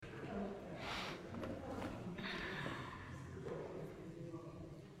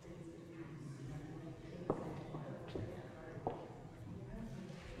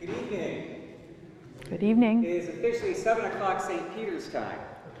Good evening. It is officially 7 o'clock St. Peter's time,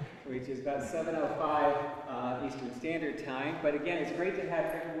 which is about 7:05 Eastern Standard Time. But again, it's great to have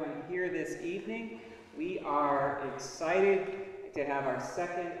everyone here this evening. We are excited to have our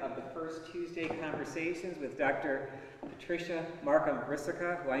second of the first Tuesday conversations with Dr. Patricia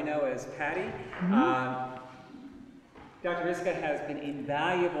Markham-Risica, who I know as Patty. Dr. Risica has been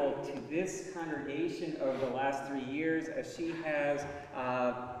invaluable to this congregation over the last 3 years as she has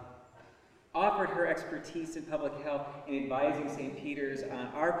offered her expertise in public health in advising St. Peter's on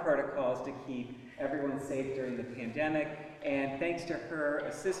our protocols to keep everyone safe during the pandemic. And thanks to her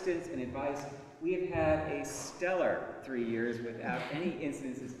assistance and advice, we have had a stellar 3 years without any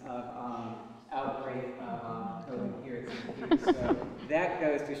incidences of outbreak of COVID here at St. Peter's. So that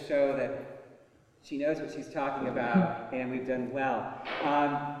goes to show that she knows what she's talking about, and we've done well.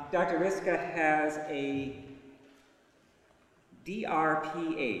 Dr. Risica has a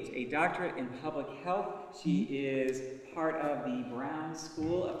DRPH, a doctorate in public health. She is part of the Brown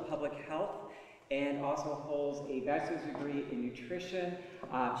School of Public Health and also holds a bachelor's degree in nutrition.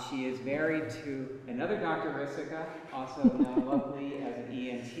 She is married to another Dr. Risica, also known locally as an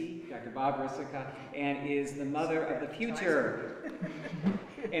ENT, Dr. Bob Risica, and is the mother of the future.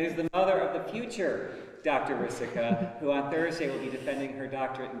 Dr. Risica, who on Thursday will be defending her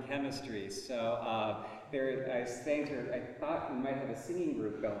doctorate in chemistry. So I was saying to her, I thought we might have a singing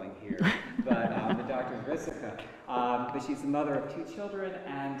group going here, but the Dr. Risica. But she's the mother of 2 children,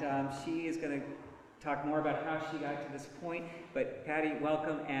 and she is going to talk more about how she got to this point. But Patty,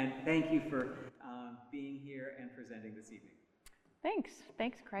 welcome, and thank you for being here and presenting this evening. Thanks,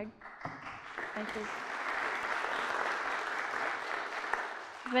 Craig. Thank you.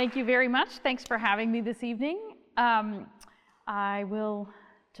 Thank you very much. Thanks for having me this evening. I will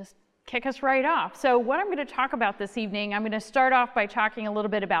just kick us right off. So what I'm going to talk about this evening, I'm going to start off by talking a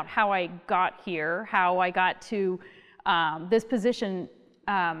little bit about how I got here, how I got to this position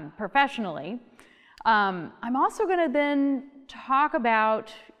professionally. I'm also going to then talk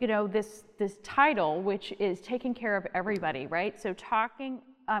about, this title, which is taking care of everybody, right? So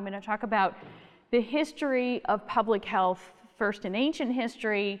I'm going to talk about the history of public health, first in ancient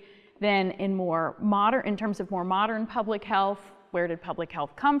history, then in terms of more modern public health. Where did public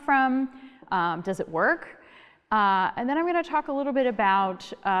health come from? Does it work? And then I'm going to talk a little bit about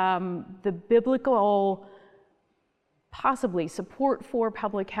the biblical, possibly support for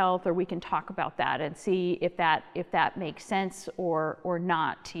public health, or we can talk about that and see if that makes sense or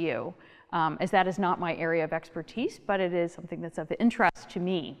not to you, as that is not my area of expertise, but it is something that's of interest to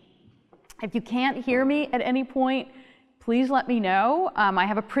me. If you can't hear me at any point, please let me know. I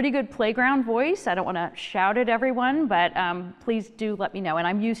have a pretty good playground voice. I don't want to shout at everyone, but please do let me know. And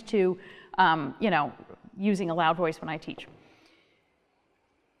I'm used to, using a loud voice when I teach.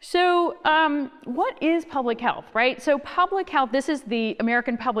 So what is public health, right? So public health, this is the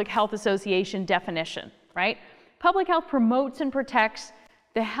American Public Health Association definition, right? Public health promotes and protects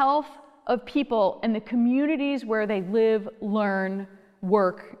the health of people and the communities where they live, learn,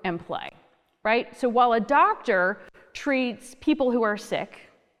 work, and play, right? So while a doctor treats people who are sick,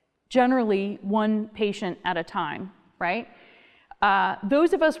 generally one patient at a time, right?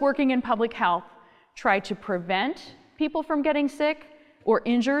 Those of us working in public health try to prevent people from getting sick or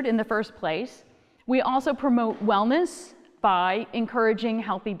injured in the first place. We also promote wellness by encouraging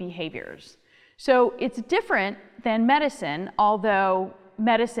healthy behaviors. So it's different than medicine, although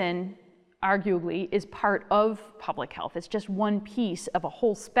medicine arguably is part of public health. It's just one piece of a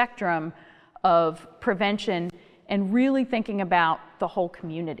whole spectrum of prevention and really thinking about the whole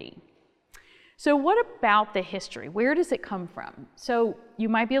community. So what about the history? Where does it come from? So you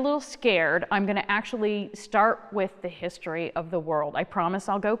might be a little scared. I'm going to actually start with the history of the world. I promise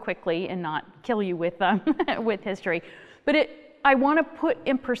I'll go quickly and not kill you with with history. But I want to put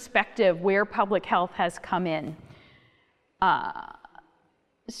in perspective where public health has come in.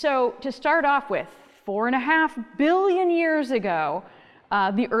 So to start off with, 4.5 billion years ago,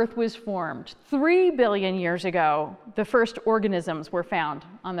 the Earth was formed. 3 billion years ago, the first organisms were found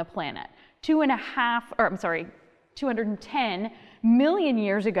on the planet. 210 million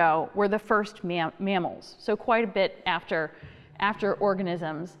years ago were the first mammals. So quite a bit after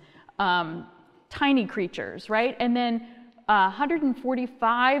organisms, tiny creatures, right? And then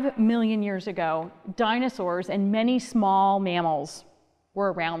 145 million years ago, dinosaurs and many small mammals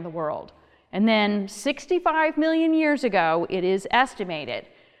were around the world. And then 65 million years ago, it is estimated,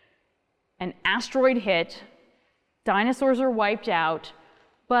 an asteroid hit, dinosaurs are wiped out,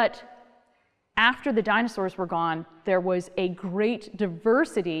 but after the dinosaurs were gone, there was a great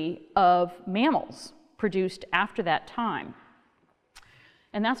diversity of mammals produced after that time.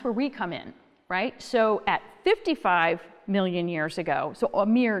 And that's where we come in, right? So at 55 million years ago, so a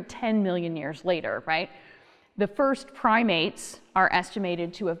mere 10 million years later, right? The first primates are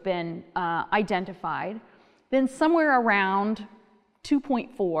estimated to have been identified. Then somewhere around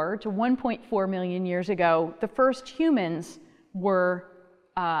 2.4 to 1.4 million years ago, the first humans were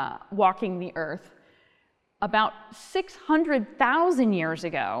walking the earth. About 600,000 years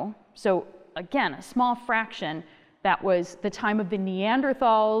ago, so again, a small fraction, that was the time of the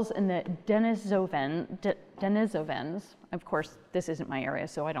Neanderthals and the Denisovans. Of course, this isn't my area,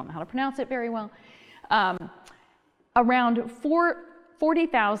 so I don't know how to pronounce it very well. Around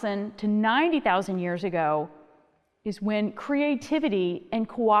 40,000 to 90,000 years ago is when creativity and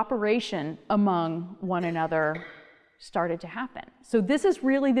cooperation among one another started to happen. So this is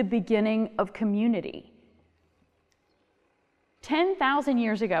really the beginning of community. 10,000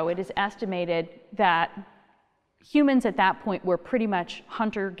 years ago, it is estimated that humans at that point were pretty much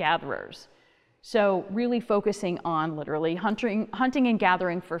hunter-gatherers. So really focusing on literally hunting and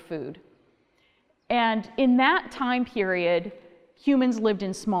gathering for food. And in that time period, humans lived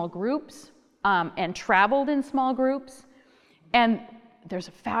in small groups and traveled in small groups. And there's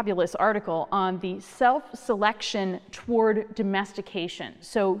a fabulous article on the self-selection toward domestication.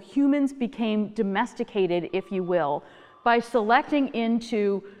 So humans became domesticated, if you will, by selecting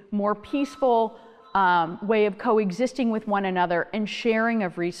into more peaceful way of coexisting with one another and sharing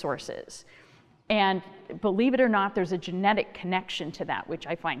of resources. And believe it or not, there's a genetic connection to that, which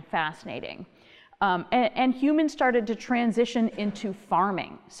I find fascinating. And humans started to transition into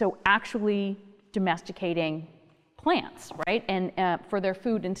farming, so actually domesticating plants, right? And for their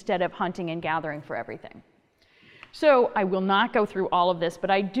food instead of hunting and gathering for everything. So I will not go through all of this,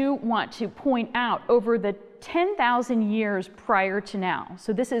 but I do want to point out over the 10,000 years prior to now,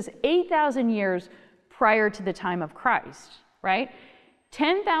 so this is 8,000 years prior to the time of Christ, right?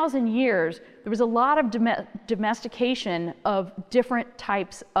 10,000 years, there was a lot of domestication of different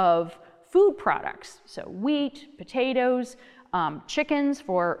types of food products. So wheat, potatoes, chickens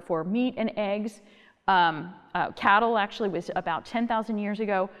for meat and eggs. Cattle actually was about 10,000 years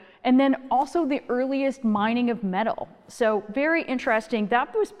ago. And then also the earliest mining of metal. So very interesting,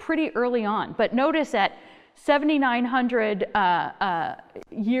 that was pretty early on. But notice that 7,900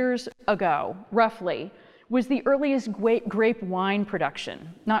 years ago, roughly, was the earliest grape wine production.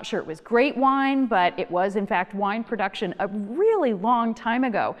 Not sure it was great wine, but it was in fact wine production a really long time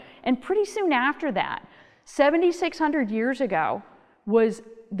ago. And pretty soon after that, 7,600 years ago, was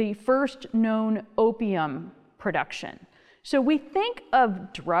the first known opium production. So we think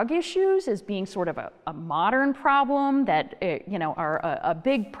of drug issues as being sort of a modern problem that are a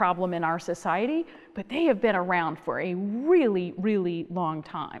big problem in our society, but they have been around for a really, really long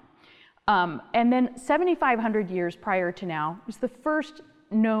time. And then 7,500 years prior to now was the first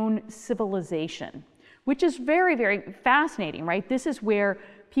known civilization, which is very, very fascinating, right? This is where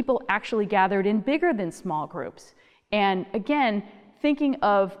people actually gathered in bigger than small groups. And again, thinking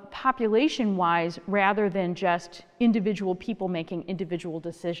of population-wise rather than just individual people making individual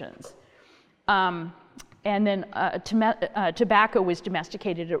decisions. And then tobacco was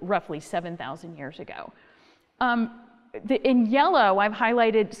domesticated at roughly 7,000 years ago. In yellow, I've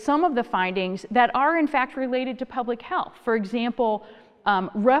highlighted some of the findings that are in fact related to public health. For example,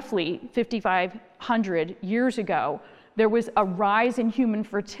 roughly 5,500 years ago, there was a rise in human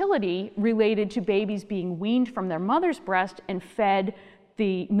fertility related to babies being weaned from their mother's breast and fed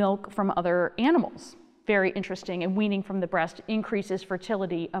the milk from other animals. Very interesting, and weaning from the breast increases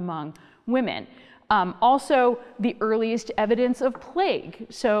fertility among women. Also, the earliest evidence of plague.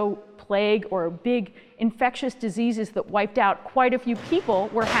 So plague or big infectious diseases that wiped out quite a few people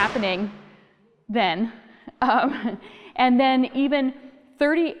were happening then. And then even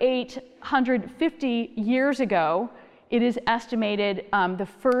 3,850 years ago, it is estimated the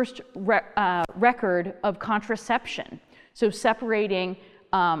first record of contraception, so separating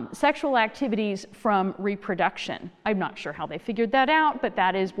sexual activities from reproduction. I'm not sure how they figured that out, but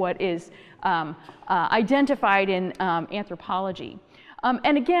that is what is identified in anthropology.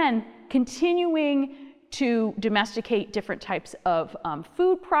 And again, continuing to domesticate different types of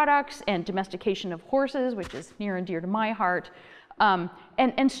food products and domestication of horses, which is near and dear to my heart.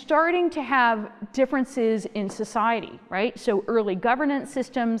 And starting to have differences in society, right? So early governance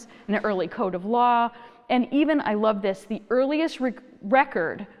systems, an early code of law, and even, I love this, the earliest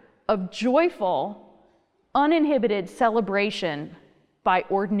record of joyful, uninhibited celebration by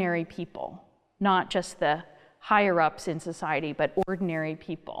ordinary people, not just the higher-ups in society, but ordinary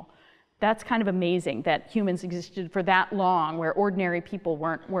people. That's kind of amazing that humans existed for that long where ordinary people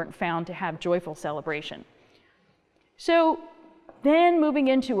weren't found to have joyful celebration. So Then moving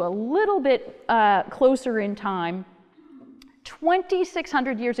into a little bit closer in time,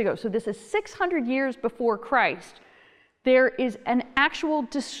 2,600 years ago, so this is 600 years before Christ, there is an actual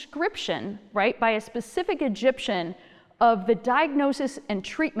description, right, by a specific Egyptian of the diagnosis and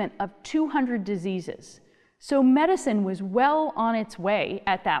treatment of 200 diseases. So medicine was well on its way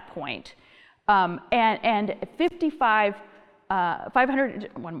at that point. And 50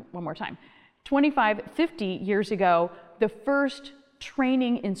 years ago, the first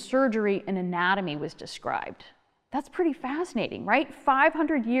training in surgery and anatomy was described. That's pretty fascinating, right?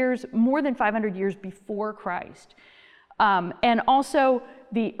 500 years, more than 500 years before Christ. And also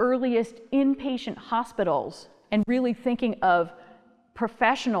the earliest inpatient hospitals and really thinking of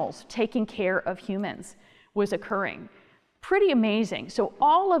professionals taking care of humans was occurring. Pretty amazing. So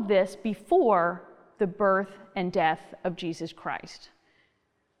all of this before the birth and death of Jesus Christ.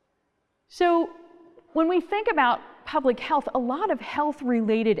 So when we think about public health, a lot of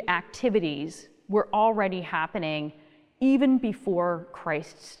health-related activities were already happening even before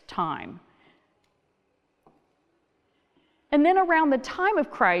Christ's time. And then around the time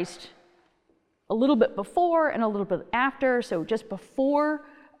of Christ, a little bit before and a little bit after, so just before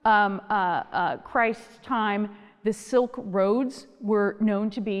Christ's time, the Silk Roads were known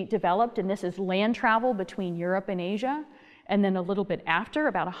to be developed, and this is land travel between Europe and Asia. And then a little bit after,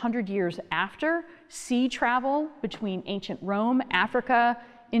 about 100 years after, sea travel between ancient Rome, Africa,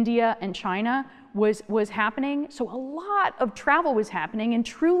 India, and China was happening. So a lot of travel was happening, and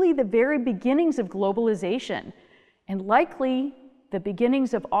truly the very beginnings of globalization, and likely the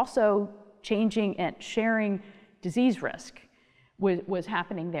beginnings of also changing and sharing disease risk was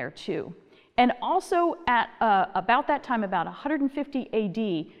happening there too. And also at about that time, about 150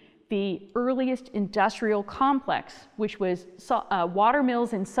 AD, the earliest industrial complex, which was water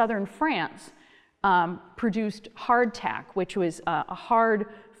mills in southern France, produced hardtack, which was a hard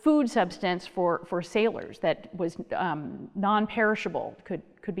food substance for sailors that was non-perishable,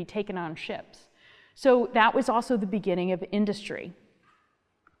 could be taken on ships. So that was also the beginning of industry.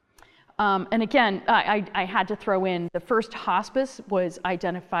 And again, I had to throw in the first hospice was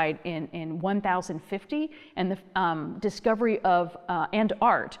identified in 1050, and the discovery of and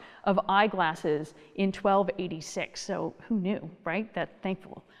art of eyeglasses in 1286. So who knew, right?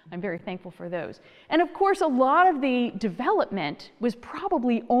 I'm very thankful for those. And of course, a lot of the development was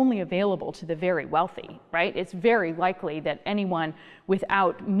probably only available to the very wealthy, right? It's very likely that anyone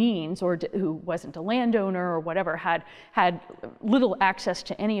without means or who wasn't a landowner or whatever had little access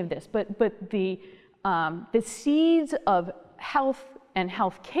to any of this. But the seeds of health and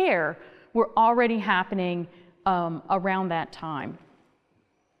health care were already happening around that time.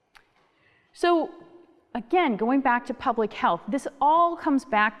 So again, going back to public health, this all comes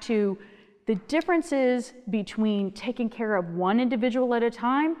back to the differences between taking care of one individual at a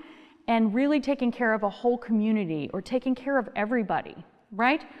time and really taking care of a whole community or taking care of everybody,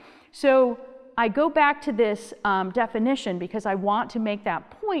 right? So I go back to this definition because I want to make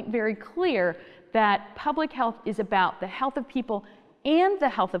that point very clear that public health is about the health of people and the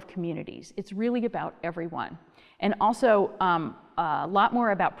health of communities. It's really about everyone. And also a lot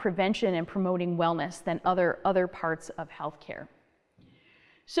more about prevention and promoting wellness than other parts of healthcare.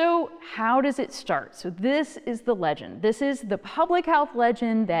 So how does it start? So this is the legend. This is the public health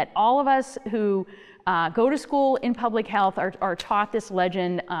legend that all of us who go to school in public health are taught this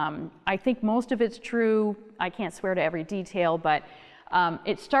legend. I think most of it's true. I can't swear to every detail, but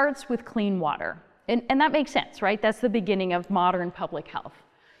it starts with clean water. And that makes sense, right? That's the beginning of modern public health.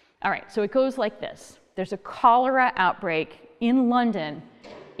 All right, so it goes like this. There's a cholera outbreak in London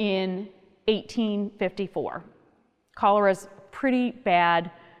in 1854. Cholera is pretty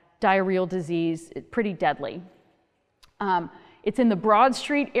bad diarrheal disease, pretty deadly. It's in the Broad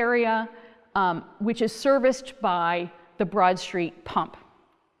Street area, which is serviced by the Broad Street pump.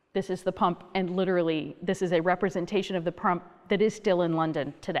 This is the pump, and literally this is a representation of the pump that is still in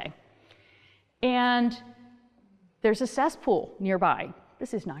London today. And there's a cesspool nearby.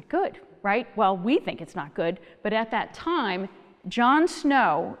 This is not good, right? Well, we think it's not good, but at that time, John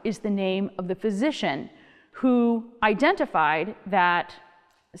Snow is the name of the physician who identified that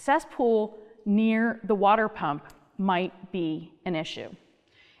a cesspool near the water pump might be an issue.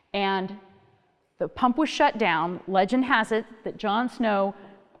 And the pump was shut down. Legend has it that John Snow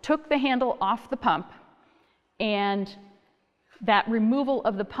took the handle off the pump, and that removal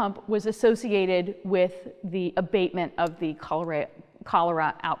of the pump was associated with the abatement of the cholera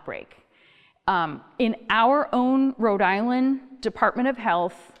outbreak. In our own Rhode Island Department of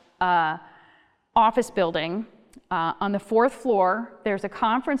Health office building, on the 4th floor, there's a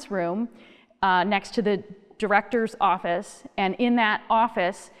conference room next to the director's office, and in that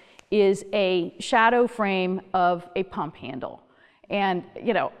office is a shadow frame of a pump handle. And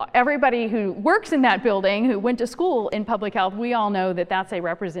everybody who works in that building, who went to school in public health, we all know that that's a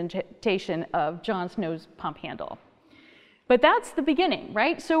representation of John Snow's pump handle. But that's the beginning,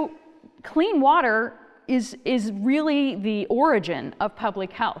 right? So clean water is really the origin of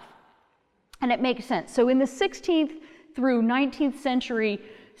public health. And it makes sense. So in the 16th through 19th century,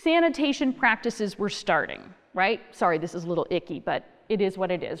 sanitation practices were starting, right? Sorry, this is a little icky, but it is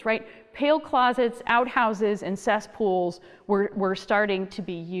what it is, right? Pail closets, outhouses, and cesspools were starting to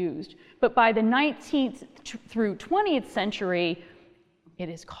be used. But by the 19th through 20th century, it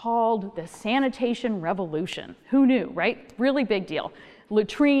is called the sanitation revolution. Who knew, right? Really big deal.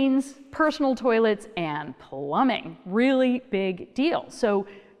 Latrines, personal toilets, and plumbing. Really big deal. So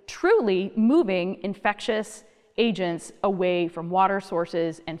truly moving infectious agents away from water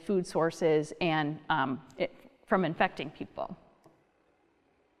sources and food sources and from infecting people.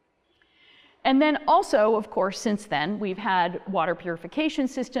 And then also, of course, since then, we've had water purification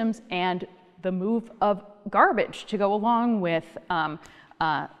systems and the move of garbage to go along with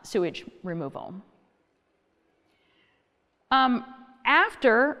sewage removal.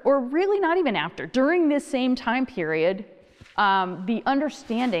 After, or really not even after, during this same time period, the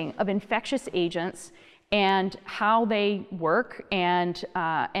understanding of infectious agents and how they work and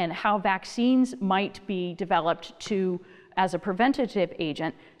how vaccines might be developed as a preventative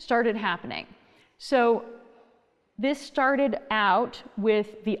agent started happening. So this started out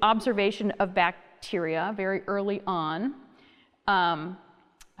with the observation of bacteria very early on.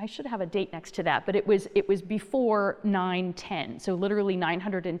 I should have a date next to that, but it was before 910, so literally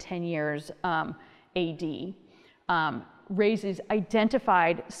 910 years AD.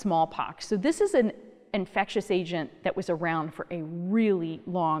 Identified smallpox. So this is an infectious agent that was around for a really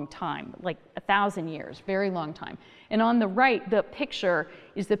long time, like 1,000 years, very long time. And on the right, the picture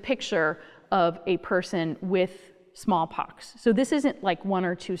is the picture of a person with smallpox. So this isn't like 1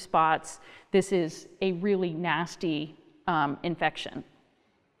 or 2 spots. This is a really nasty infection.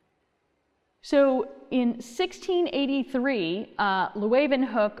 So in 1683,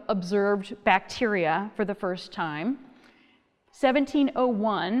 Leeuwenhoek observed bacteria for the first time.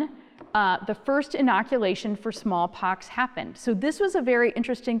 1701, the first inoculation for smallpox happened. So this was a very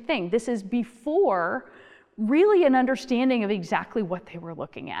interesting thing. This is before really an understanding of exactly what they were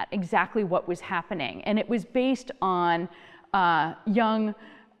looking at, exactly what was happening. And it was based on young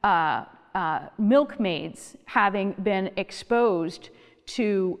milkmaids having been exposed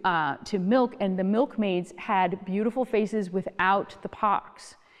to milk, and the milkmaids had beautiful faces without the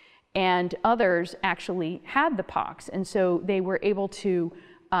pox. And others actually had the pox, and so they were able to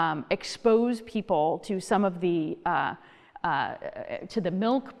expose people to some of the to the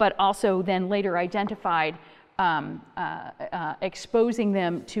milk, but also then later identified exposing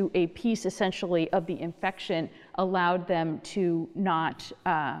them to a piece essentially of the infection allowed them to not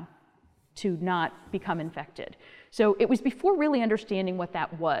become infected. So it was before really understanding what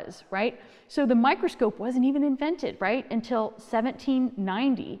that was, right? So the microscope wasn't even invented, right, until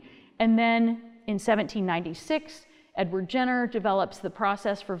 1790. And then in 1796, Edward Jenner develops the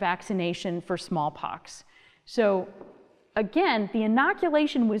process for vaccination for smallpox. So again, the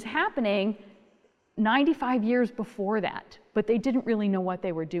inoculation was happening 95 years before that, but they didn't really know what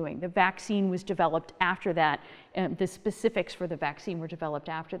they were doing. The vaccine was developed after that, and the specifics for the vaccine were developed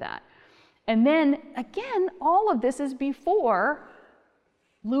after that. And then again, all of this is before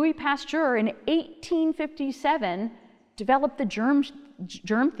Louis Pasteur in 1857 developed the germ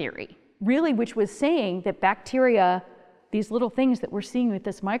theory, really, which was saying that bacteria, these little things that we're seeing with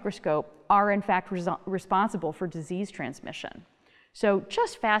this microscope, are in fact responsible for disease transmission. So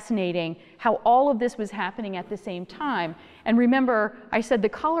just fascinating how all of this was happening at the same time. And remember, I said the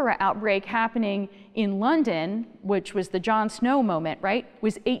cholera outbreak happening in London, which was the John Snow moment, right,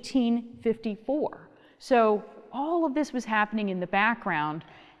 was 1854. So all of this was happening in the background,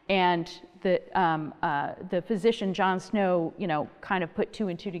 and the physician John Snow, kind of put 2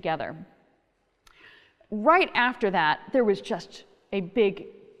 and 2 together. Right after that, there was just a big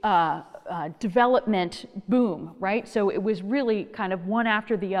development boom, right? So it was really kind of one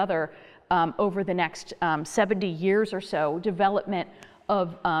after the other over the next 70 years or so, development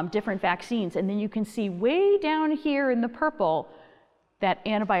of different vaccines. And then you can see way down here in the purple that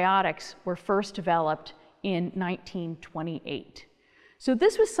antibiotics were first developed in 1928. So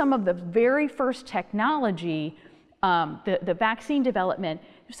this was some of the very first technology, the vaccine development,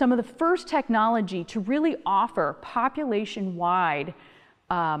 some of the first technology to really offer population-wide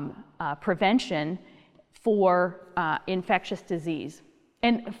prevention for infectious disease.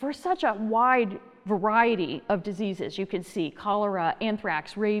 And for such a wide variety of diseases. You can see cholera,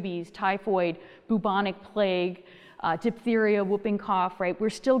 anthrax, rabies, typhoid, bubonic plague, diphtheria, whooping cough, right? We're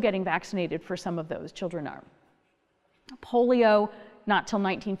still getting vaccinated for some of those, children are. Polio, not till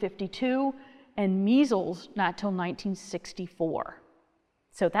 1952, and measles, not till 1964.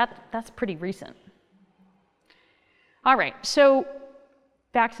 So that's pretty recent. All right, so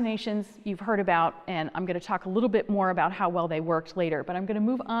vaccinations you've heard about, and I'm going to talk a little bit more about how well they worked later, but I'm going to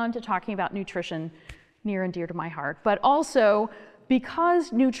move on to talking about nutrition, near and dear to my heart. But also,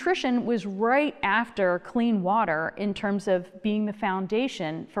 because nutrition was right after clean water in terms of being the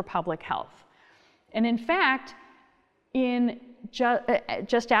foundation for public health. And in fact,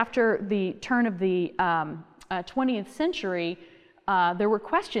 just after the turn of the 20th century, there were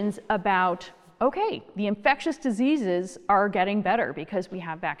questions about, okay, the infectious diseases are getting better because we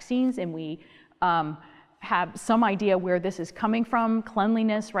have vaccines and we have some idea where this is coming from,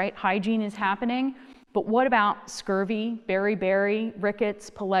 cleanliness, right? Hygiene is happening. But what about scurvy, beriberi, rickets,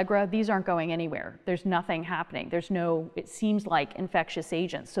 pellagra? These aren't going anywhere. There's nothing happening. There's no, it seems like, infectious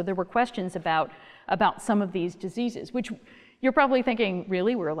agents. So there were questions about some of these diseases, which you're probably thinking,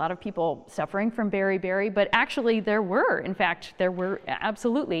 really, were a lot of people suffering from beriberi? But actually there were, in fact, there were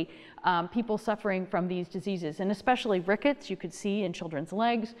absolutely people suffering from these diseases, and especially rickets you could see in children's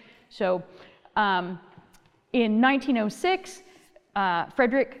legs. So in 1906,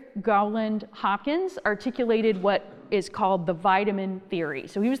 Frederick Gowland Hopkins articulated what is called the vitamin theory.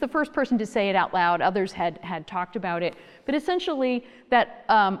 So he was the first person to say it out loud. Others had talked about it. But essentially that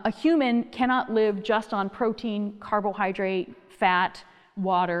a human cannot live just on protein, carbohydrate, fat,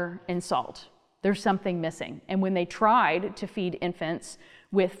 water, and salt. There's something missing. And when they tried to feed infants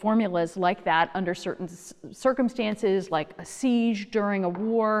with formulas like that under certain circumstances, like a siege during a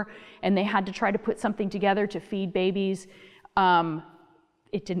war, and they had to try to put something together to feed babies,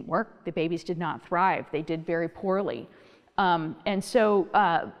 it didn't work. The babies did not thrive. They did very poorly. And so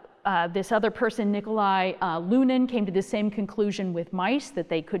this other person, Nikolai Lunin, came to the same conclusion with mice, that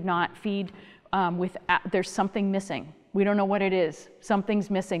they could not feed there's something missing. We don't know what it is. Something's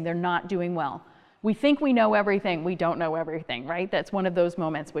missing. They're not doing well. We think we know everything. We don't know everything, right? That's one of those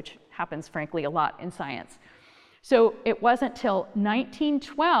moments which happens, frankly, a lot in science. So it wasn't till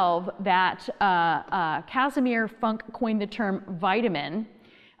 1912 that Casimir Funk coined the term vitamin,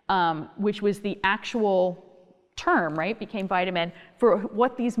 which was the actual term, right? Became vitamin for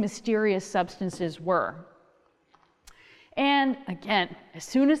what these mysterious substances were. And again, as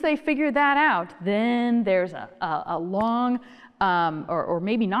soon as they figured that out, then there's a long, or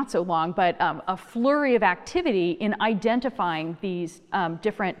maybe not so long, but a flurry of activity in identifying these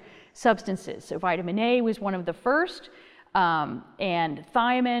different substances. So vitamin A was one of the first, and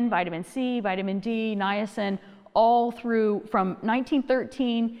thiamine, vitamin C, vitamin D, niacin, all through from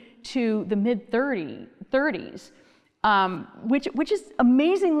 1913 to the mid-30s, which is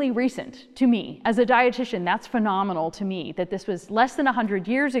amazingly recent to me. As a dietitian, that's phenomenal to me, that this was less than 100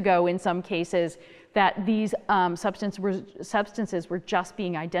 years ago in some cases that these substances were just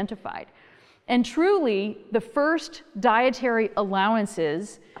being identified. And truly, the first dietary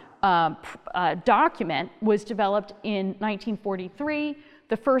allowances document was developed in 1943.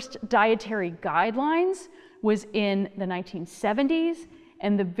 The first dietary guidelines was in the 1970s,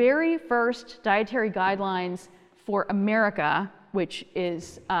 and the very first dietary guidelines for America, which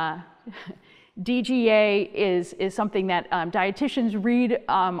is DGA, is something that dietitians read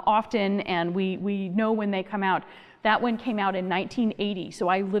often, and we know when they come out. That one came out in 1980, so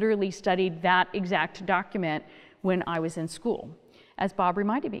I literally studied that exact document when I was in school. As Bob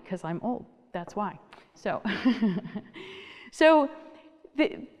reminded me, because I'm old, that's why. So,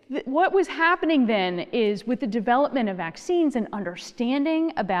 what was happening then is, with the development of vaccines and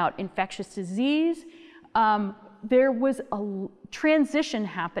understanding about infectious disease, there was a transition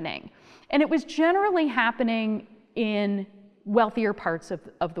happening. And it was generally happening in wealthier parts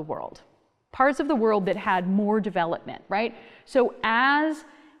of the world. Parts of the world that had more development, right? So as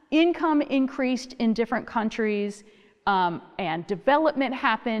income increased in different countries and development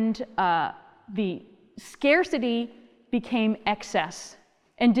happened, the scarcity became excess.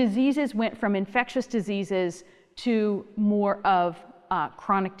 And diseases went from infectious diseases to more of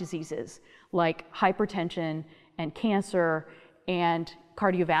chronic diseases like hypertension and cancer and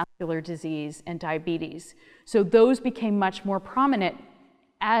cardiovascular disease and diabetes. So those became much more prominent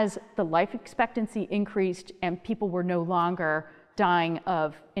as the life expectancy increased and people were no longer dying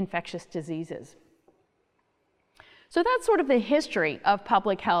of infectious diseases. So that's sort of the history of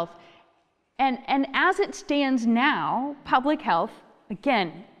public health. And as it stands now, public health,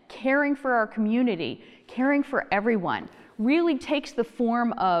 again, caring for our community, caring for everyone, really takes the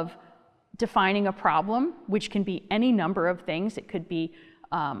form of defining a problem, which can be any number of things. It could be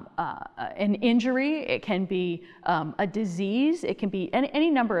an injury, it can be a disease, it can be any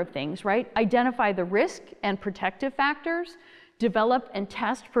number of things, right? Identify the risk and protective factors, develop and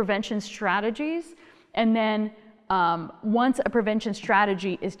test prevention strategies, and then once a prevention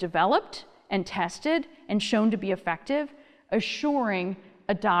strategy is developed and tested and shown to be effective, assuring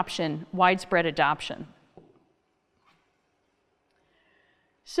adoption, widespread adoption.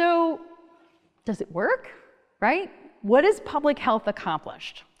 So, does it work, right? What has public health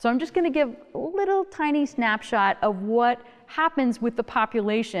accomplished? So I'm just going to give a little tiny snapshot of what happens with the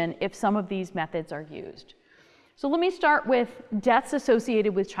population if some of these methods are used. So let me start with deaths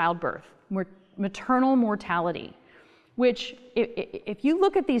associated with childbirth, maternal mortality, which if you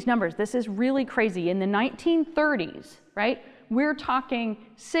look at these numbers, this is really crazy. In the 1930s, right, we're talking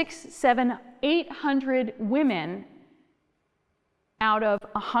 600, 700, 800 women out of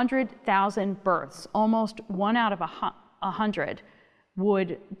 100,000 births, almost 1 out of 100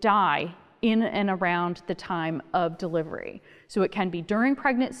 would die in and around the time of delivery. So it can be during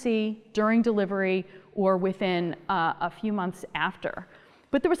pregnancy, during delivery, or within a few months after.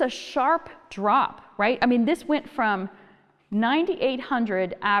 But there was a sharp drop, right? I mean, this went from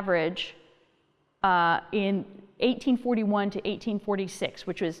 9,800 average in 1841 to 1846,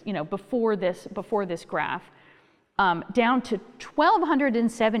 which was, you know, before this graph. Down to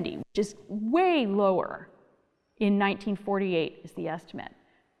 1,270, which is way lower in 1948 is the estimate.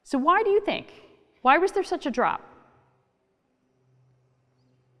 So why do you think? Why was there such a drop?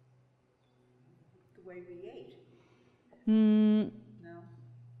 The way we ate. No.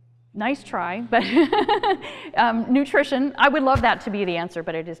 Nice try, but nutrition, I would love that to be the answer,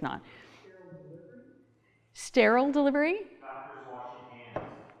 but it is not. Sterile delivery?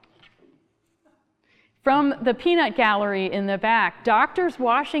 From the peanut gallery in the back, doctors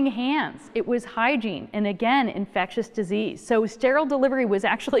washing hands. It was hygiene, and again, infectious disease. So sterile delivery was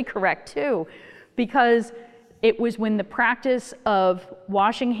actually correct too, because it was when the practice of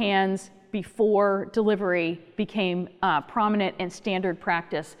washing hands before delivery became prominent and standard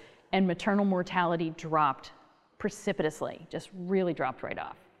practice, and maternal mortality dropped precipitously, just really dropped right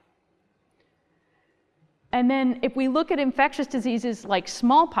off. And then if we look at infectious diseases like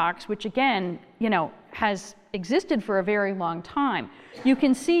smallpox, which again, you know, has existed for a very long time, you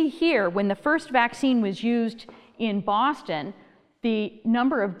can see here when the first vaccine was used in Boston, the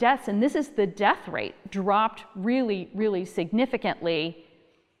number of deaths, and this is the death rate, dropped really, really significantly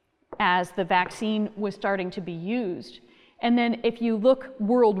as the vaccine was starting to be used. And then if you look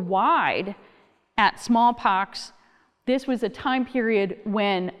worldwide at smallpox, this was a time period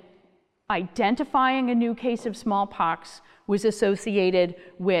when identifying a new case of smallpox was associated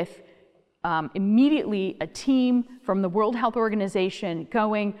with immediately a team from the World Health Organization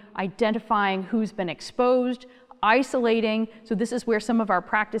going, identifying who's been exposed, isolating. So this is where some of our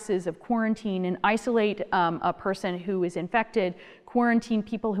practices of quarantine and isolate a person who is infected, quarantine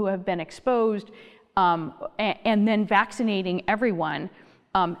people who have been exposed, and then vaccinating everyone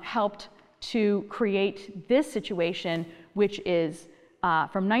helped to create this situation, which is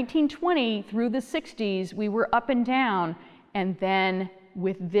from 1920 through the 60s, we were up and down, and then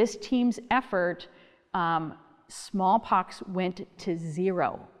with this team's effort, smallpox went to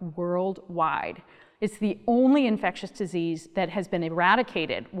 0 worldwide. It's the only infectious disease that has been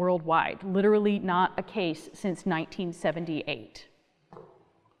eradicated worldwide, literally not a case since 1978.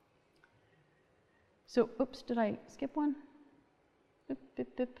 So, oops, did I skip one? Boop, boop,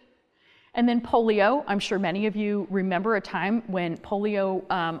 boop. And then polio. I'm sure many of you remember a time when polio,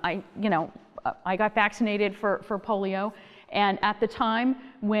 I got vaccinated for polio. And at the time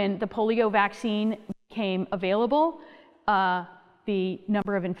when the polio vaccine became available, the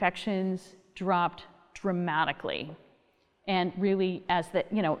number of infections dropped dramatically. And really, as the,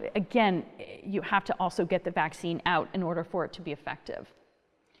 again, you have to also get the vaccine out in order for it to be effective.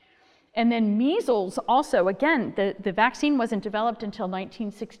 And then measles also, again, the vaccine wasn't developed until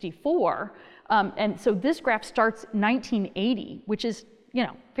 1964. And so this graph starts 1980, which is,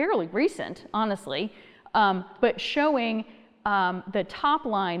 fairly recent, honestly, but showing the top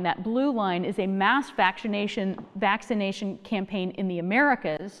line, that blue line, is a mass vaccination campaign in the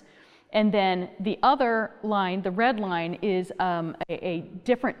Americas. And then the other line, the red line, is a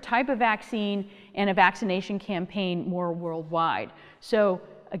different type of vaccine and a vaccination campaign more worldwide. So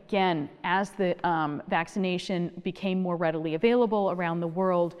again, as the vaccination became more readily available around the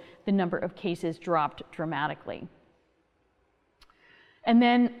world, the number of cases dropped dramatically. And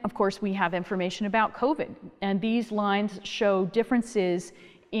then, of course, we have information about COVID. And these lines show differences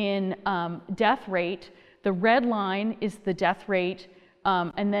in death rate. The red line is the death rate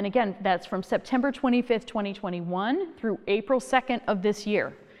And then again, that's from September 25th, 2021 through April 2nd of this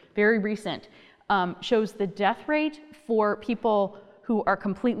year, very recent, shows the death rate for people who are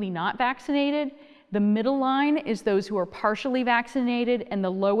completely not vaccinated. The middle line is those who are partially vaccinated, and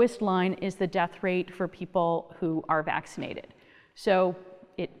the lowest line is the death rate for people who are vaccinated. So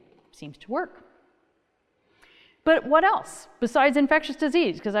it seems to work. But what else besides infectious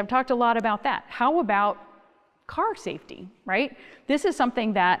disease? Because I've talked a lot about that. How about car safety, right? This is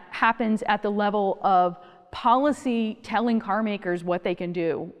something that happens at the level of policy telling car makers what they can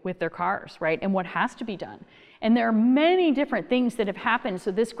do with their cars, right? And what has to be done. And there are many different things that have happened.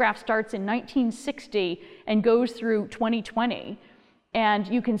 So this graph starts in 1960 and goes through 2020. And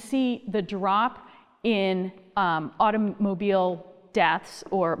you can see the drop in automobile deaths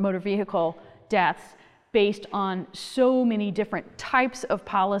or motor vehicle deaths based on so many different types of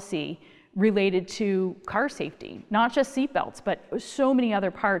policy related to car safety, not just seatbelts, but so many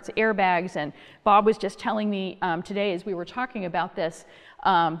other parts, airbags. And Bob was just telling me today as we were talking about this,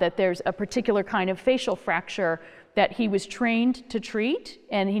 that there's a particular kind of facial fracture that he was trained to treat,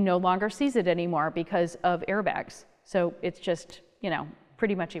 and he no longer sees it anymore because of airbags. So it's just,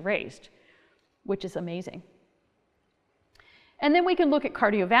 pretty much erased, which is amazing. And then we can look at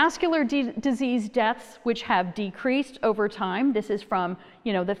cardiovascular disease deaths, which have decreased over time. This is from,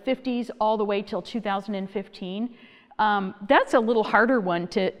 the 50s all the way till 2015. That's a little harder one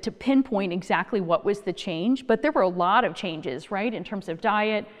to pinpoint exactly what was the change, but there were a lot of changes, right, in terms of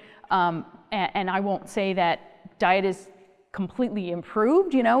diet. And I won't say that diet is completely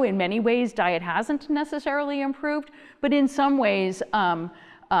improved. In many ways, diet hasn't necessarily improved, but in some ways,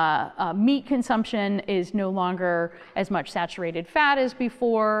 meat consumption is no longer as much saturated fat as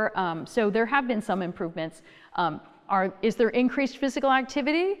before. So there have been some improvements. Is there increased physical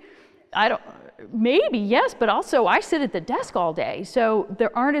activity? Maybe, yes, but also I sit at the desk all day. So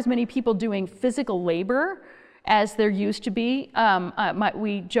there aren't as many people doing physical labor as there used to be.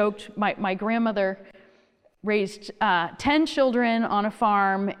 We joked, my grandmother raised 10 children on a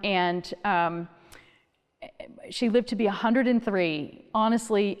farm, and she lived to be 103,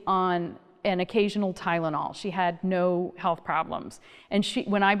 honestly, on an occasional Tylenol. She had no health problems. And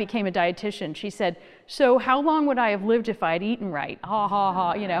when I became a dietitian, she said, "So how long would I have lived if I had eaten right?" Ha, ha,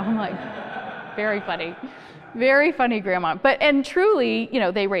 ha. I'm like, very funny. Very funny, Grandma. And truly,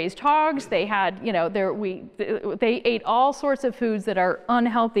 they raised hogs. They had, they ate all sorts of foods that are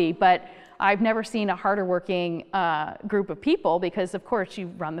unhealthy, but I've never seen a harder working group of people because, of course, you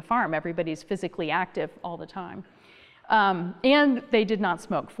run the farm. Everybody's physically active all the time. And they did not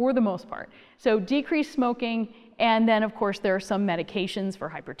smoke for the most part. So decreased smoking, and then, of course, there are some medications for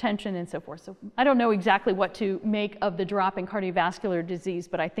hypertension and so forth. So I don't know exactly what to make of the drop in cardiovascular disease,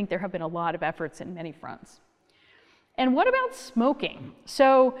 but I think there have been a lot of efforts in many fronts. And what about smoking?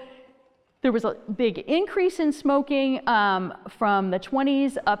 So there was a big increase in smoking from the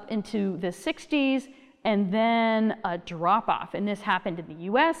 20s up into the 60s, and then a drop off. And this happened in the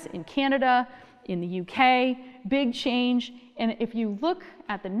US, in Canada, in the UK, big change. And if you look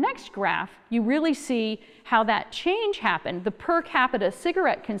at the next graph, you really see how that change happened. The per capita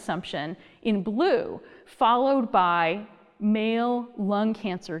cigarette consumption in blue, followed by male lung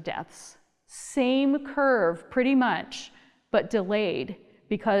cancer deaths. Same curve pretty much, but delayed,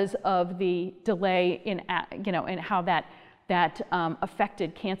 because of the delay in how that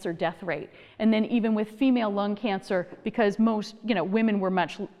affected cancer death rate. And then even with female lung cancer, because most women were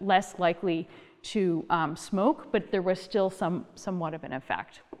much less likely to smoke, but there was still somewhat of an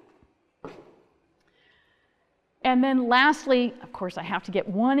effect. And then lastly, of course, I have to get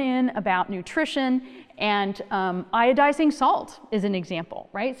one in about nutrition, and iodizing salt is an example,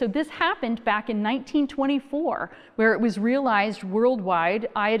 right? So this happened back in 1924, where it was realized worldwide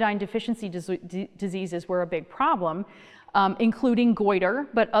iodine deficiency diseases were a big problem, including goiter,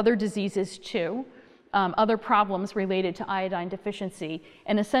 but other diseases too, other problems related to iodine deficiency,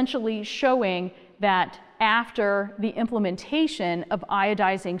 and essentially showing that after the implementation of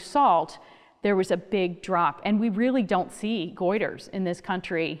iodizing salt, there was a big drop. And we really don't see goiters in this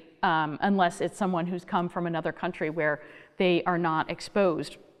country unless it's someone who's come from another country where they are not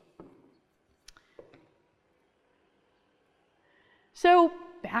exposed. So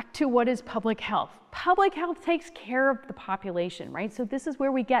back to what is public health. Public health takes care of the population, right? So this is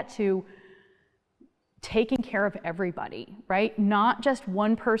where we get to taking care of everybody, right? Not just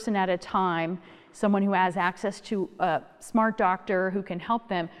one person at a time, someone who has access to a smart doctor who can help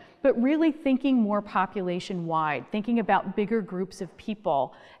them, but really thinking more population-wide, thinking about bigger groups of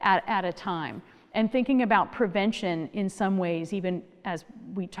people at a time, and thinking about prevention in some ways, even as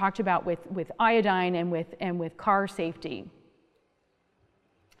we talked about with iodine and with car safety.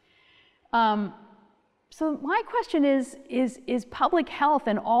 So my question is public health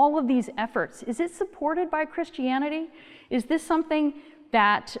and all of these efforts, is it supported by Christianity? Is this something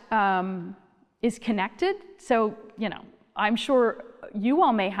that is connected? So, I'm sure you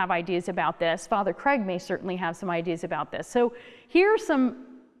all may have ideas about this. Father Craig may certainly have some ideas about this. So here are some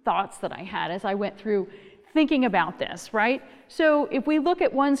thoughts that I had as I went through thinking about this, right? So if we look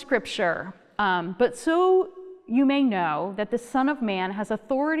at one scripture, but so you may know that the Son of Man has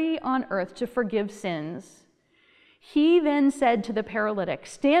authority on earth to forgive sins. He then said to the paralytic,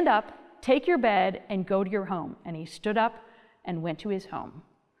 stand up, take your bed, and go to your home. And he stood up and went to his home.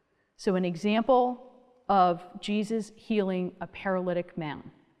 So an example of Jesus healing a paralytic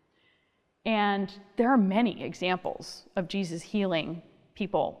man. And there are many examples of Jesus healing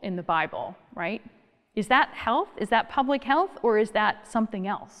people in the Bible, right? Is that health? Is that public health? Or is that something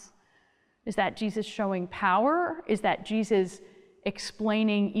else? Is that Jesus showing power? Is that Jesus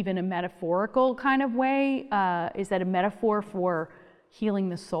explaining even a metaphorical kind of way? Is that a metaphor for healing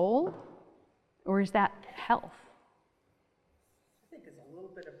the soul? Or is that health? I think it's a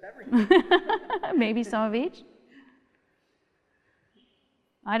little bit of everything. Maybe some of each.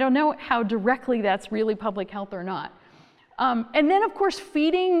 I don't know how directly that's really public health or not. And then, of course,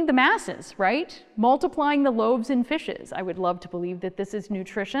 feeding the masses, right? Multiplying the loaves and fishes. I would love to believe that this is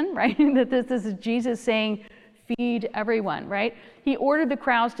nutrition, right? That this is Jesus saying, feed everyone, right? He ordered the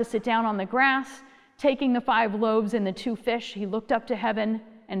crowds to sit down on the grass. Taking the 5 loaves and the 2 fish, he looked up to heaven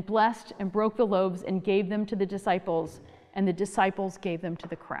and blessed and broke the loaves and gave them to the disciples, and the disciples gave them to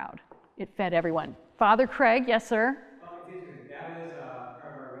the crowd. It fed everyone. Father Craig, yes, sir? Well, it's interesting. That was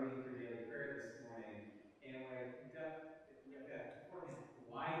part of our reading for daily prayer this morning. And what I picked up,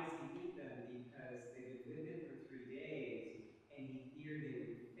 why does he eat them? Because they've been with him for 3 days, and he feared they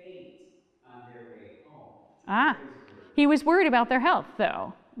would faint on their way home. He was worried about their health,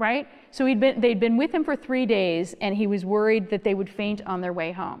 though, right? So they'd been with him for 3 days, and he was worried that they would faint on their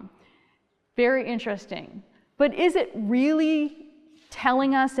way home. Very interesting. But is it really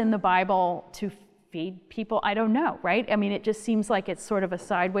telling us in the Bible to feed people? I don't know, right? I mean, it just seems like it's sort of a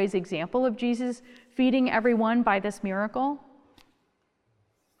sideways example of Jesus feeding everyone by this miracle.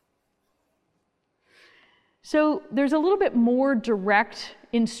 So there's a little bit more direct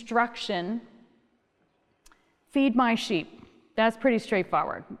instruction. Feed my sheep. That's pretty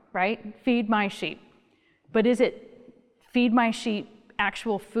straightforward, right? Feed my sheep. But is it feed my sheep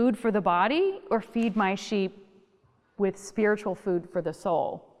actual food for the body, or feed my sheep with spiritual food for the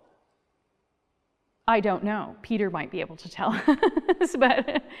soul? I don't know. Peter might be able to tell us,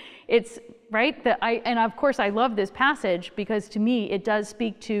 but it's right. And of course, I love this passage because to me, it does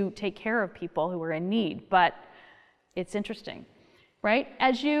speak to take care of people who are in need. But it's interesting, right?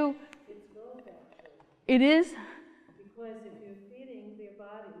 It's both, actually. It is. Because if you're feeding their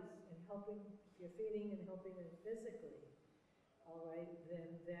bodies and you're feeding and helping them physically, all right,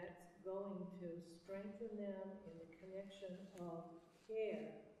 then that's going to strengthen them, and the connection of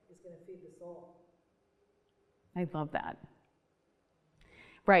care is going to feed the soul. I love that.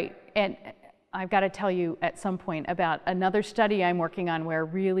 Right, and I've got to tell you at some point about another study I'm working on where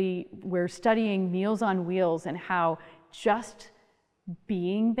really we're studying Meals on Wheels and how just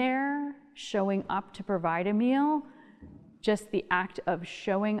being there, showing up to provide a meal, just the act of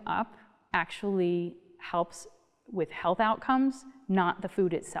showing up actually helps with health outcomes, not the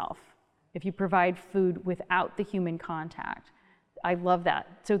food itself. If you provide food without the human contact. I love that.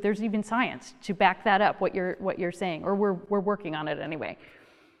 So there's even science to back that up, what you're saying, or we're working on it anyway.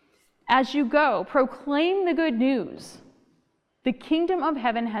 As you go, proclaim the good news. The kingdom of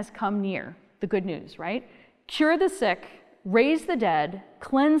heaven has come near. The good news, right? Cure the sick, raise the dead,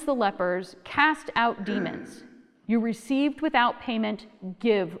 cleanse the lepers, cast out demons. You received without payment,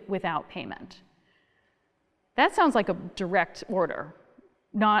 give without payment. That sounds like a direct order,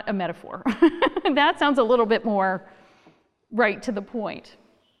 not a metaphor. That sounds a little bit more right to the point.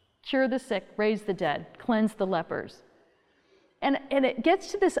 Cure the sick, raise the dead, cleanse the lepers. And it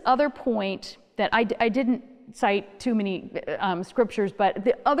gets to this other point that I didn't cite too many scriptures, but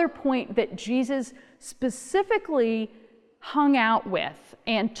the other point that Jesus specifically hung out with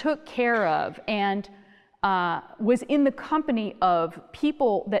and took care of and was in the company of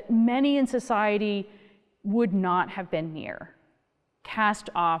people that many in society would not have been near. Cast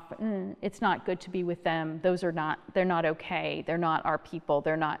off, it's not good to be with them, they're not okay, they're not our people,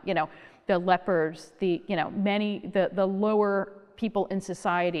 they're not, the lepers, the lower people in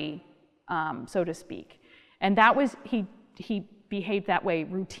society, so to speak. And that was, he behaved that way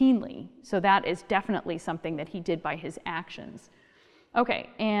routinely, so that is definitely something that he did by his actions. Okay,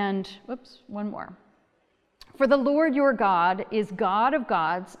 and, whoops, one more. For the Lord your God is God of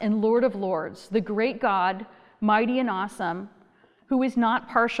gods and Lord of lords, the great God, mighty and awesome, who is not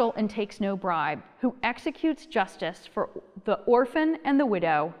partial and takes no bribe, who executes justice for the orphan and the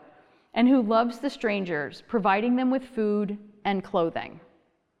widow, and who loves the strangers, providing them with food and clothing.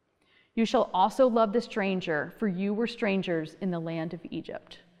 You shall also love the stranger, for you were strangers in the land of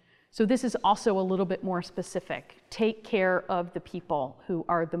Egypt. So this is also a little bit more specific. Take care of the people who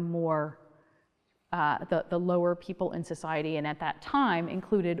are the more, the lower people in society, and at that time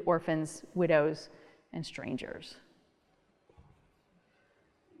included orphans, widows, and strangers.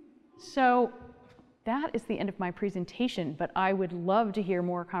 So that is the end of my presentation, but I would love to hear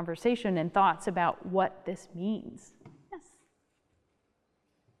more conversation and thoughts about what this means. Yes?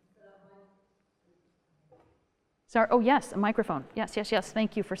 Sorry, oh yes, a microphone. Yes, yes, yes,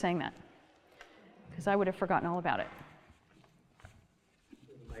 thank you for saying that, because I would have forgotten all about it.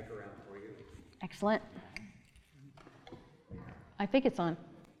 Mic around for you. Excellent. I think it's on.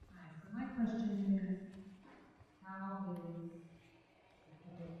 Hi, so my question is, how is the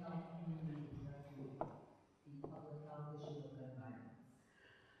public health community addressing the public health issue of gun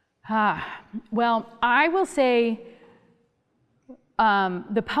violence? Well, I will say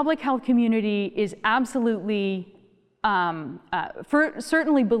the public health community is absolutely,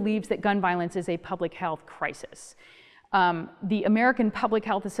 certainly believes that gun violence is a public health crisis. The American Public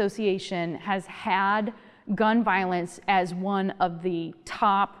Health Association has had gun violence as one of the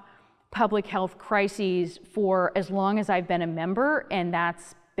top public health crises for as long as I've been a member, and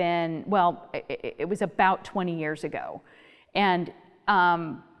that's been, well, it was about 20 years ago. And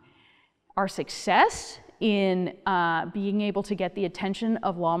our success in being able to get the attention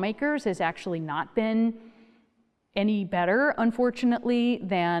of lawmakers has actually not been any better, unfortunately,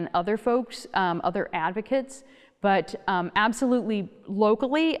 than other folks, other advocates. But absolutely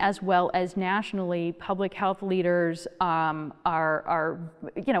locally as well as nationally, public health leaders are,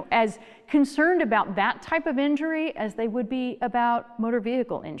 you know, as concerned about that type of injury as they would be about motor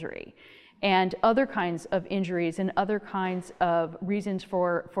vehicle injury and other kinds of injuries and other kinds of reasons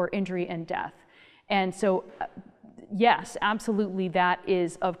for injury and death. And so, yes, absolutely that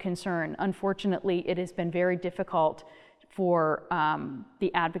is of concern. Unfortunately, it has been very difficult for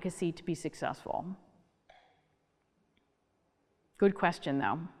the advocacy to be successful. Good question,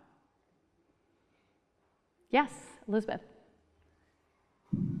 though. Yes, Elizabeth.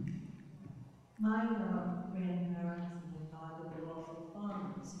 My grandparents and my father were also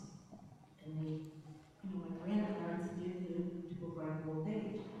farmers, and they, my grandparents did live to a ripe old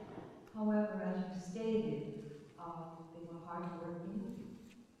age. However, as you stated, they were hardworking,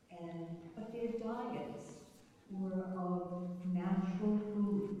 but their diets were of natural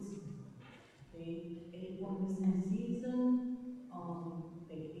foods. They ate what was in season.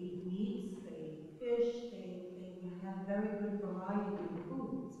 They ate meats, they ate fish, they would have very good variety of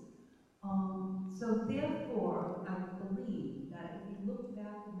foods. So therefore, I believe that if you look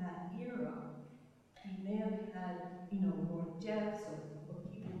back in that era, we may have had, more deaths or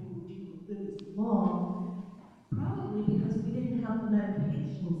people who didn't live as long, probably because we didn't have the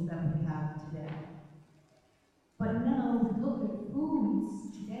medications that we have today. But now, if you look at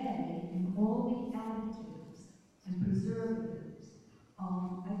foods today and all the additives and preservatives,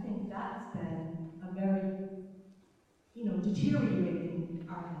 I think that's been a very, deteriorating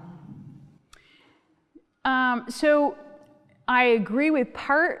our health. So I agree with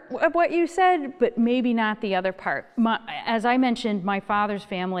part of what you said, but maybe not the other part. As I mentioned, my father's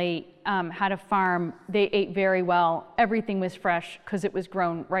family had a farm. They ate very well. Everything was fresh because it was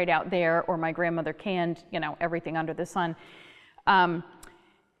grown right out there, or my grandmother canned, everything under the sun.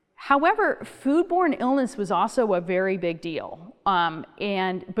 However, foodborne illness was also a very big deal.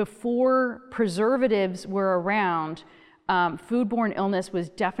 And before preservatives were around, foodborne illness was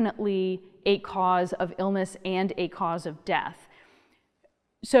definitely a cause of illness and a cause of death.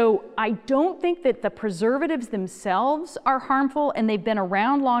 So I don't think that the preservatives themselves are harmful, and they've been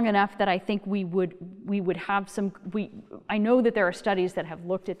around long enough that I think we would have some, I know that there are studies that have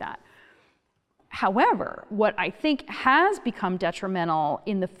looked at that. However, what I think has become detrimental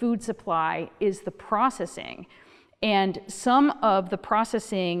in the food supply is the processing. And some of the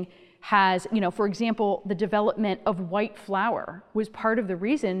processing has, for example, the development of white flour was part of the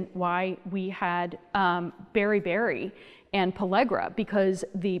reason why we had beriberi and pellagra, because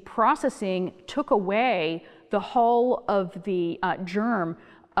the processing took away the hull of the germ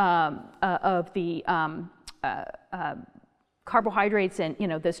of the carbohydrates and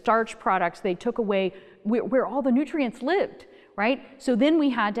the starch products. They took away where all the nutrients lived, right? So then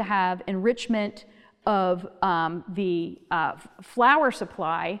we had to have enrichment of the flour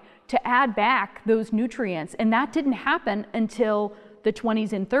supply to add back those nutrients. And that didn't happen until the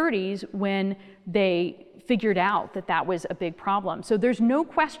 20s and 30s when they figured out that that was a big problem. So there's no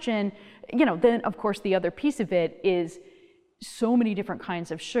question, then of course the other piece of it is so many different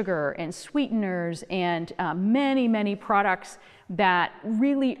kinds of sugar and sweeteners and many, many products that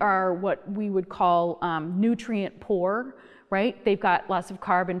really are what we would call nutrient poor, right? They've got lots of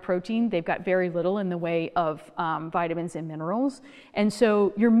carb and protein. They've got very little in the way of vitamins and minerals. And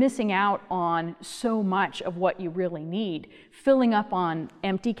so you're missing out on so much of what you really need. Filling up on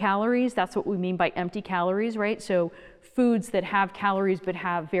empty calories, that's what we mean by empty calories, right? So foods that have calories but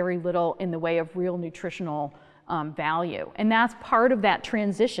have very little in the way of real nutritional value. And that's part of that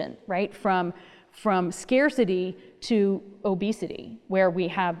transition, right? From scarcity to obesity, where we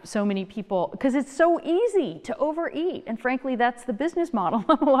have so many people, because it's so easy to overeat. And frankly, that's the business model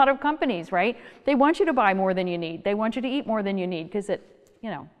of a lot of companies, right? They want you to buy more than you need. They want you to eat more than you need, because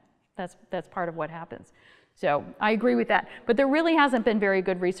that's part of what happens. So I agree with that. But there really hasn't been very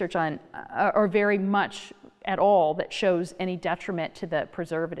good research on, or very much at all, that shows any detriment to the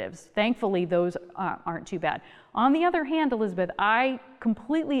preservatives. Thankfully, those aren't too bad. On the other hand, Elizabeth, I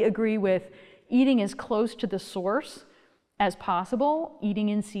completely agree with eating as close to the source as possible, eating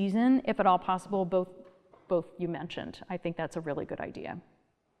in season, if at all possible, both you mentioned. I think that's a really good idea.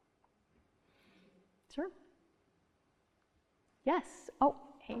 Sure. Yes. Oh,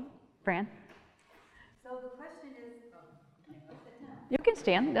 hey, Fran. So the question is, You can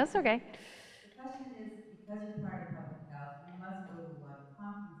stand, that's okay. the question is, because you're part of public health, you must go to a lot of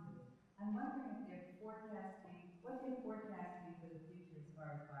conferences. I'm wondering if they're forecasting, what they're forecasting for the future as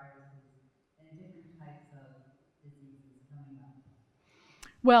far as viruses and different types of diseases coming up.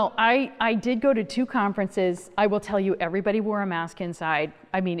 Well, I did go to 2 conferences. I will tell you, everybody wore a mask inside.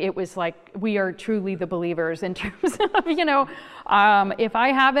 I mean, it was like, we are truly the believers in terms of, if I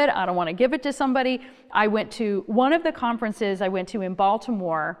have it, I don't want to give it to somebody. I went to one of the conferences I went to in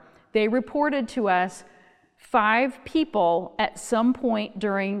Baltimore. They reported to us 5 people at some point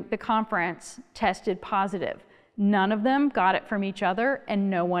during the conference tested positive. None of them got it from each other, and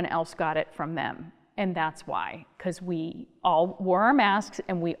no one else got it from them. And that's why, because we all wore our masks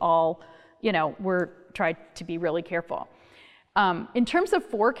and we all, were tried to be really careful. In terms of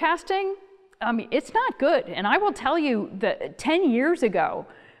forecasting, I mean, it's not good. And I will tell you that 10 years ago,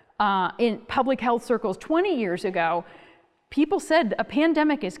 in public health circles, 20 years ago, people said a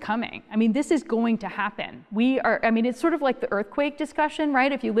pandemic is coming. I mean, this is going to happen. It's sort of like the earthquake discussion,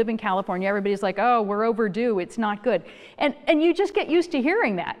 right? If you live in California, everybody's like, oh, we're overdue, it's not good. And you just get used to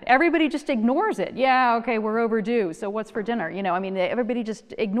hearing that. Everybody just ignores it. Yeah, okay, we're overdue, so what's for dinner? Everybody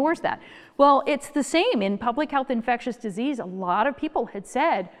just ignores that. Well, it's the same in public health infectious disease. A lot of people had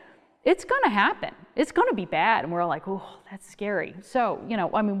said, it's gonna happen. It's gonna be bad. And we're all like, oh, that's scary. So,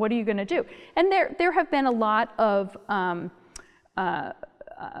 what are you gonna do? And there have been a lot of,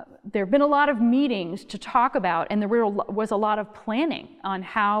 there have been a lot of meetings to talk about, and there was a lot of planning on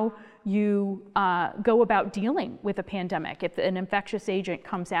how you go about dealing with a pandemic if an infectious agent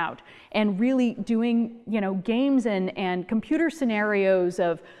comes out, and really doing games and computer scenarios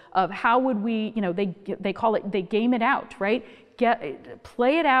of how would we, they call it, they game it out, right?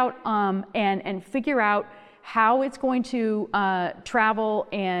 Play it out and figure out how it's going to travel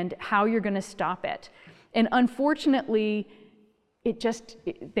and how you're going to stop it. And unfortunately,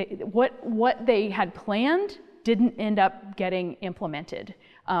 what they had planned didn't end up getting implemented.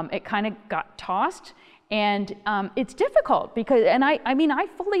 It kind of got tossed, and it's difficult because, and I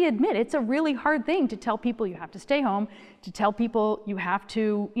fully admit, it's a really hard thing to tell people you have to stay home, to tell people you have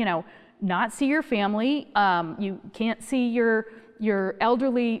to, not see your family, you can't see your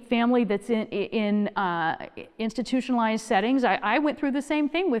elderly family that's in institutionalized settings. I went through the same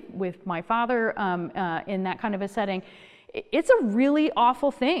thing with my father in that kind of a setting. It's a really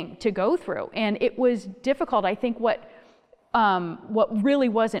awful thing to go through, and it was difficult. I think what really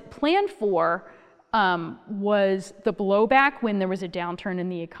wasn't planned for was the blowback when there was a downturn in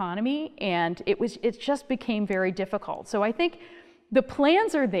the economy, and it just became very difficult. So I think the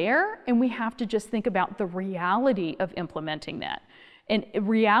plans are there, and we have to just think about the reality of implementing that, and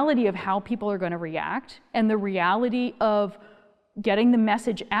reality of how people are going to react, and the reality of getting the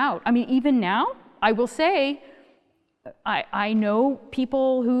message out. I mean, even now, I will say, I know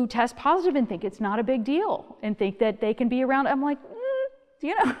people who test positive and think it's not a big deal and think that they can be around. I'm like,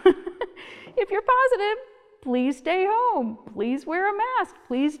 if you're positive, please stay home. Please wear a mask.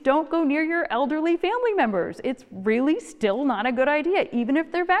 Please don't go near your elderly family members. It's really still not a good idea, even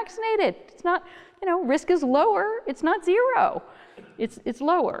if they're vaccinated. It's not, risk is lower. It's not zero. it's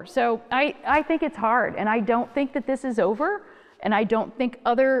lower. So I think it's hard, and I don't think that this is over, and I don't think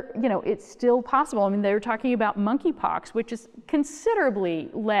it's still possible. I mean, they're talking about monkeypox, which is considerably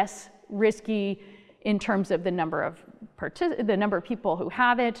less risky in terms of the number of people who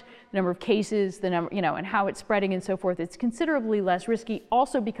have it, the number of cases, the number, and how it's spreading and so forth. It's considerably less risky,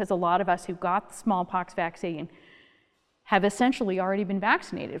 also because a lot of us who got the smallpox vaccine have essentially already been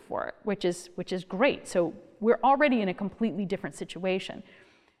vaccinated for it, which is great. So we're already in a completely different situation.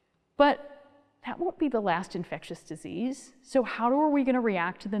 But that won't be the last infectious disease. So how are we going to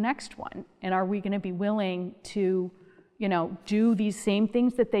react to the next one? And are we going to be willing to, do these same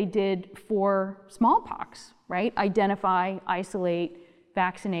things that they did for smallpox, right? Identify, isolate,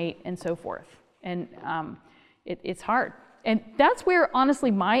 vaccinate, and so forth. And it's hard. And that's where,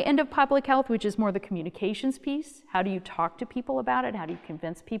 honestly, my end of public health, which is more the communications piece, how do you talk to people about it? How do you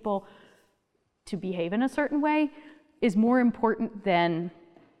convince people to behave in a certain way, is more important than,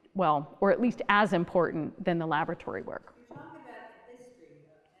 or at least as important than the laboratory work. You talk about the history,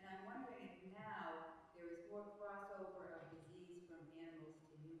 and I'm wondering if now there is more crossover of disease from animals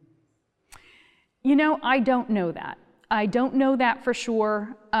to humans. I don't know that. I don't know that for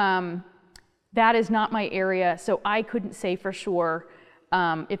sure. That is not my area, so I couldn't say for sure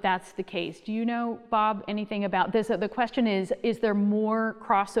if that's the case. Do you know, Bob, anything about this? The question is there more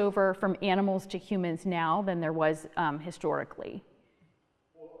crossover from animals to humans now than there was historically?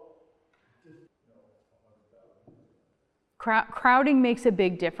 Crowding makes a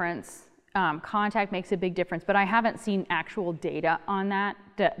big difference. Contact makes a big difference, but I haven't seen actual data on that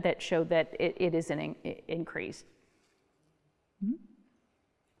show that it is an increase. Mm-hmm.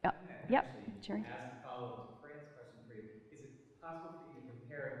 Yep. Jerry? Ask a follow-up to Fran's question for you. Is it possible for you to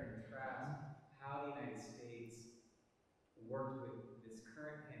compare and contrast how the United States worked with this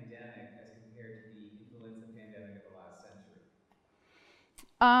current pandemic as compared to the influenza pandemic of the last century?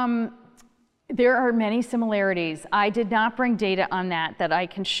 There are many similarities. I did not bring data on that I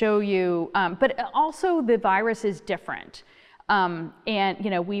can show you, but also the virus is different. And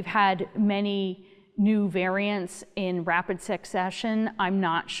we've had many new variants in rapid succession. I'm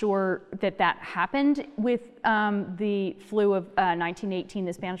not sure that happened with the flu of 1918,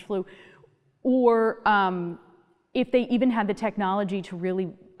 the Spanish flu, or if they even had the technology to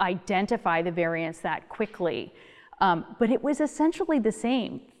really identify the variants that quickly. But it was essentially the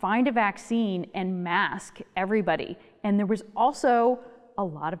same. Find a vaccine and mask everybody. And there was also a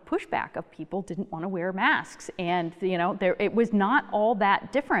lot of pushback of people didn't want to wear masks. And it was not all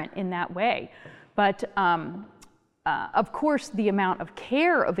that different in that way. But of course, the amount of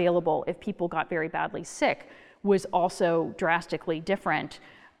care available if people got very badly sick was also drastically different.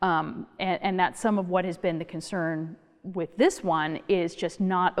 And that's some of what has been the concern with this one, is just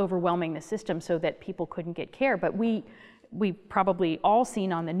not overwhelming the system so that people couldn't get care. But we've probably all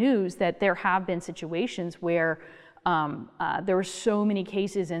seen on the news that there have been situations where there were so many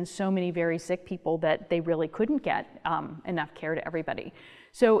cases and so many very sick people that they really couldn't get enough care to everybody.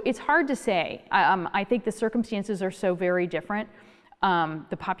 So it's hard to say. I think the circumstances are so very different.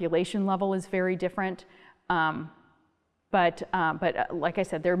 The population level is very different. But like I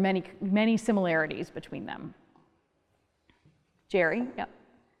said, there are many similarities between them. Jerry? Yep.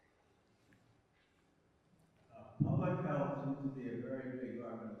 Public health seems to be a very big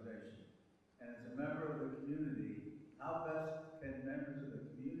organization. And as a member of the community, how best can members of the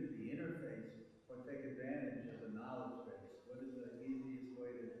community interface or take advantage of the knowledge base? What is the easiest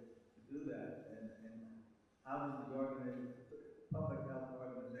way to do that? And how does the public health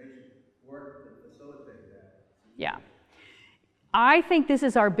organization work to facilitate that? Yeah. I think this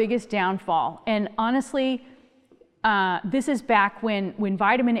is our biggest downfall. And honestly, this is back when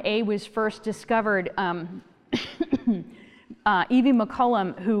vitamin A was first discovered. Evie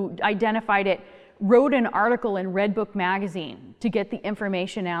McCollum, who identified it, wrote an article in Red Book magazine to get the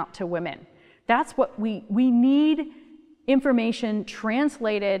information out to women. That's what we need, information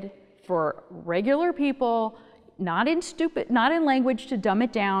translated for regular people, not in language to dumb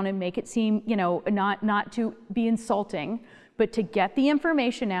it down and make it seem, not to be insulting, but to get the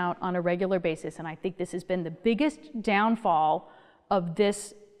information out on a regular basis. And I think this has been the biggest downfall of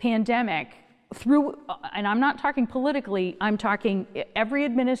this pandemic and I'm not talking politically, I'm talking every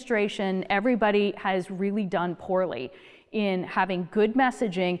administration, everybody has really done poorly in having good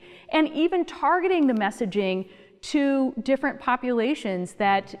messaging and even targeting the messaging to different populations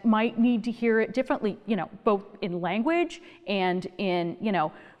that might need to hear it differently, both in language and in,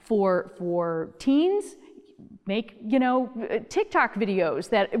 for teens. Make, TikTok videos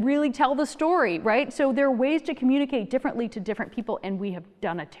that really tell the story, right? So there are ways to communicate differently to different people, and we have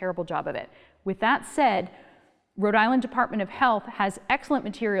done a terrible job of it. With that said, Rhode Island Department of Health has excellent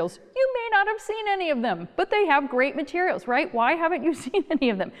materials. You may not have seen any of them, but they have great materials, right? Why haven't you seen any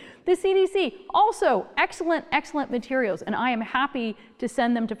of them? The CDC, also excellent, excellent materials, and I am happy to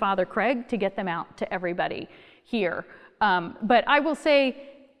send them to Father Craig to get them out to everybody here. But I will say,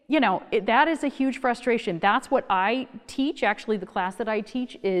 you know, that is a huge frustration. That's what I teach. Actually, the class that I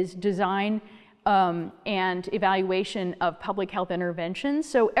teach is design and evaluation of public health interventions.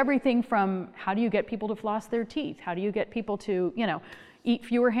 So everything from how do you get people to floss their teeth? How do you get people to, you know, eat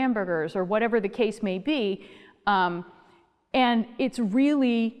fewer hamburgers or whatever the case may be? And it's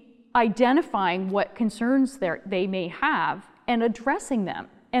really identifying what concerns they may have and addressing them,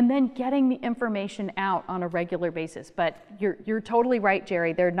 and then getting the information out on a regular basis. But you're totally right,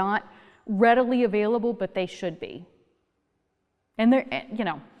 Jerry. They're not readily available, but they should be. And they're, you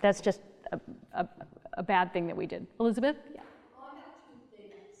know, that's just a bad thing that we did. Elizabeth? Yeah. Well, I have two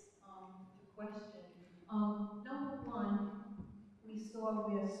things to question. Number one, we saw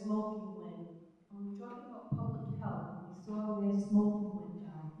where smoking went. When we're talking about public health, we saw where smoking went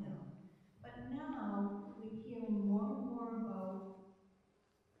downhill. But now we're hearing more and more about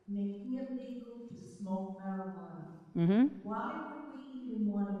making it legal to smoke marijuana. Mm-hmm. Why would we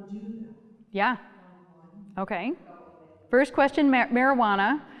even want to do that? Yeah. Okay. First question,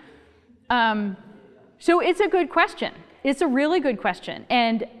 marijuana. So it's a good question. It's a really good question.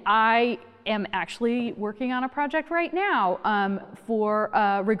 And I am actually working on a project right now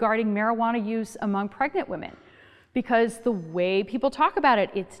regarding marijuana use among pregnant women, because the way people talk about it,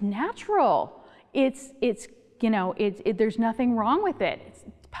 it's natural. It's you know, there's nothing wrong with it.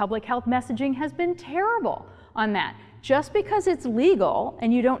 Public health messaging has been terrible on that. Just because it's legal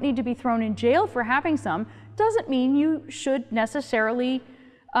and you don't need to be thrown in jail for having some doesn't mean you should necessarily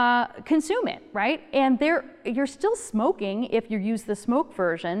consume it, right? And you're still smoking if you use the smoke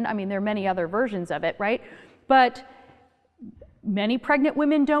version. I mean, there are many other versions of it, right? But many pregnant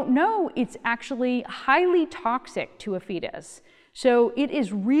women don't know it's actually highly toxic to a fetus. So it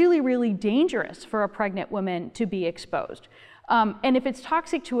is really, really dangerous for a pregnant woman to be exposed. And if it's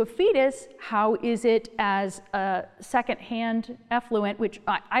toxic to a fetus, how is it as a secondhand effluent, which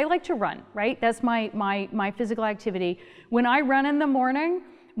I like to run, right? That's my physical activity. When I run in the morning,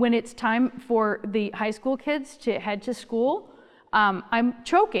 when it's time for the high school kids to head to school, I'm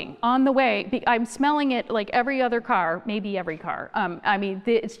choking on the way. I'm smelling it like every other car, maybe every car. I mean,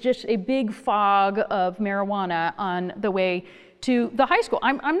 it's just a big fog of marijuana on the way to the high school.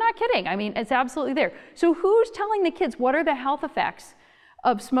 I'm not kidding. I mean, it's absolutely there. So who's telling the kids what are the health effects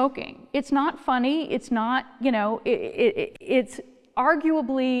of smoking? It's not funny. It's not, you know, it's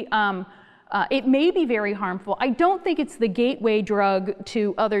arguably, it may be very harmful. I don't think it's the gateway drug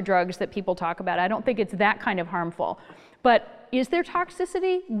to other drugs that people talk about. I don't think it's that kind of harmful. But is there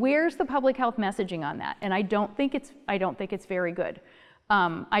toxicity? Where's the public health messaging on that? And I don't think it's very good.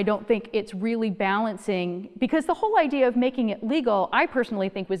 I don't think it's really balancing, because the whole idea of making it legal, I personally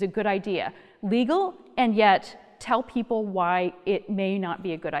think was a good idea. Legal, and yet tell people why it may not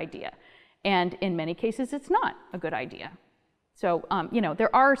be a good idea. And in many cases, it's not a good idea. So, you know,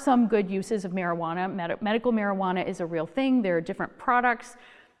 there are some good uses of marijuana. Medical marijuana is a real thing. There are different products,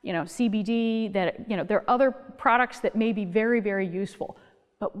 you know, CBD, that, you know, there are other products that may be very, very useful.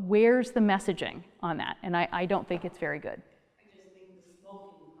 But where's the messaging on that? And I don't think it's very good.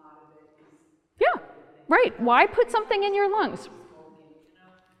 Yeah, right. Why put something in your lungs?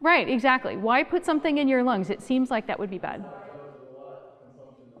 Right, exactly. Why put something in your lungs? It seems like that would be bad.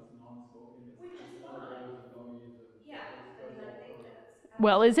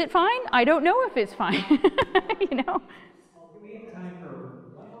 Well, is it fine? I don't know if it's fine. You know? We have time for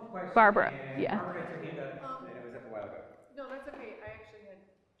one more question. Barbara, and yeah. Barbara had her hand up, and it was up a while ago. No, that's okay. I actually had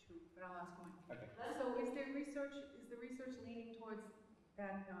two, but I'll ask one. Okay. So is the research leaning towards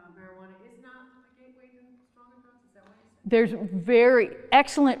that marijuana is not a gateway to stronger drugs? Is that what you're saying? There's very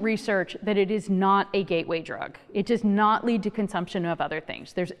excellent research that it is not a gateway drug. It does not lead to consumption of other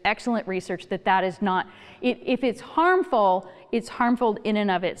things. There's excellent research that is not, if it's harmful in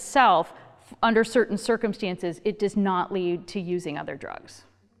and of itself. Under certain circumstances, it does not lead to using other drugs.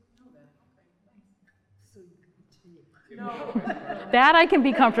 That I can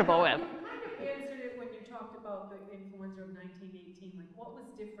be comfortable with. You kind of answered it when you talked about the influenza of 1918. Like, what was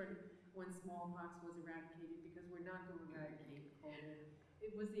different when smallpox was eradicated? Because we're not going to eradicate COVID.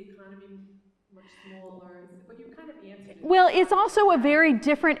 It was the economy much smaller, but you kind of answered it. Well, it's also a very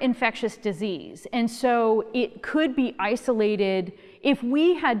different infectious disease, and so it could be isolated. If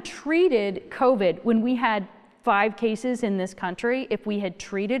we had treated COVID when we had 5 cases in this country, if we had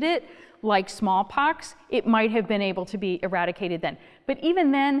treated it like smallpox, it might have been able to be eradicated then. But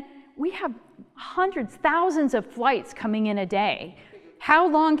even then, we have hundreds, thousands of flights coming in a day. How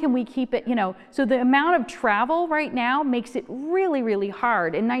long can we keep it, so the amount of travel right now makes it really, really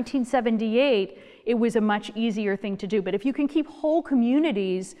hard. In 1978, it was a much easier thing to do. But if you can keep whole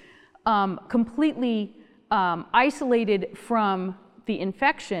communities completely isolated from the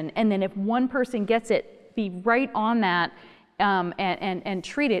infection, and then if one person gets it, be right on that and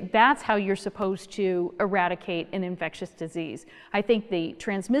treat it, that's how you're supposed to eradicate an infectious disease. I think the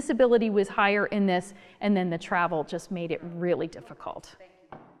transmissibility was higher in this, and then the travel just made it really difficult.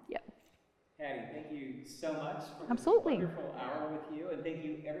 Yep. Patty, thank you so much for Absolutely. this wonderful hour with you, and thank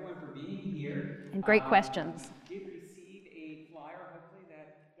you everyone for being here. And great questions. If you